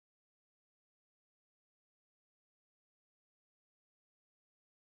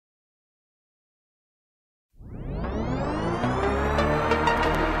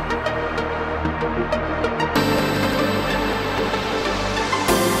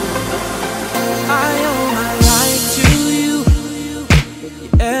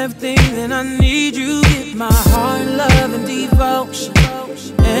I need. You get my heart, love, and devotion.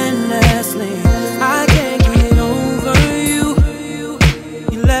 Endlessly, I can't get over you.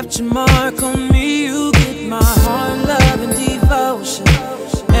 You left your mark on me. You get my heart, love, and devotion.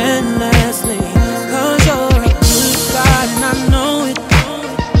 Endlessly, 'cause you're a good God and I know it.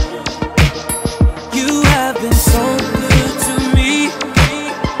 You have been so good to me.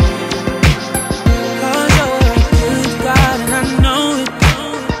 'Cause you're a good God and I know it.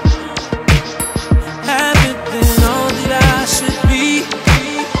 Haven't been all that I should be.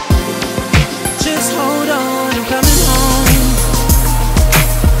 Just hold on, I'm coming home.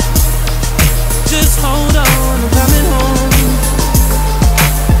 Just hold on, I'm coming home.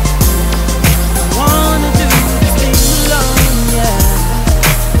 I wanna do this thing alone, yeah.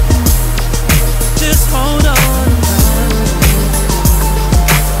 Just hold on, I'm coming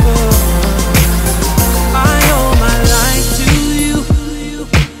home. I owe my life to you.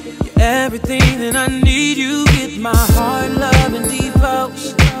 You're everything that I need. You get my heart, love, and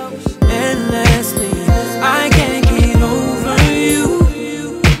devotion. Endlessly, I can't get over you.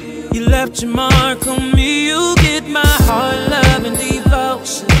 You left your mark on me. You get my heart, love, and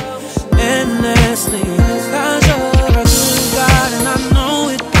devotion. Endlessly, 'cause you're a good God and I know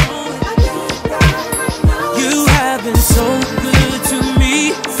it. You have been so good to me.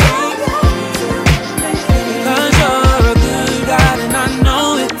 'Cause you're a good God and I know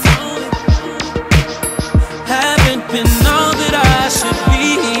it. Haven't been all that I should be.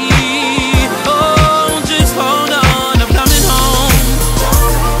 Oh, just hold on, I'm coming home.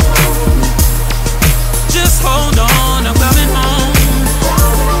 Just hold on, I'm coming home.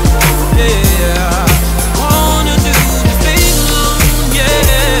 Yeah, wanna do the thing alone,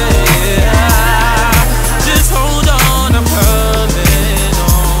 yeah. Just hold on, I'm coming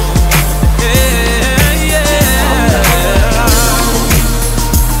home. Yeah, yeah.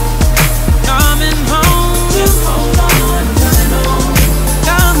 Coming home. Just hold on, I'm coming home.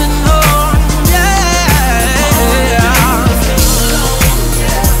 Coming home, yeah.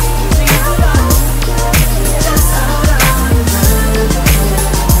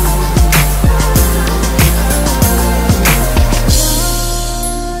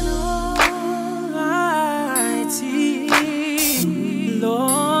 Almighty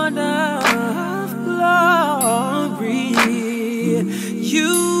Lord of glory,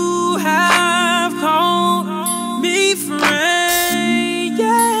 you have called me friend,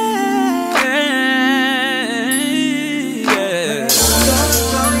 yeah.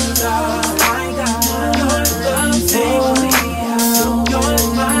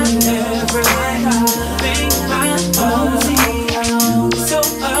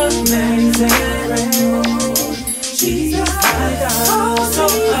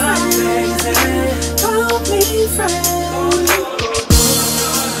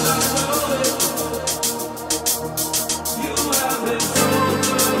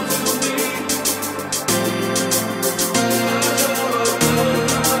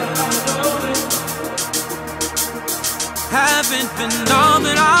 Haven't been all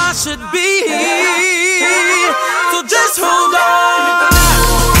that I should be. So just hold on.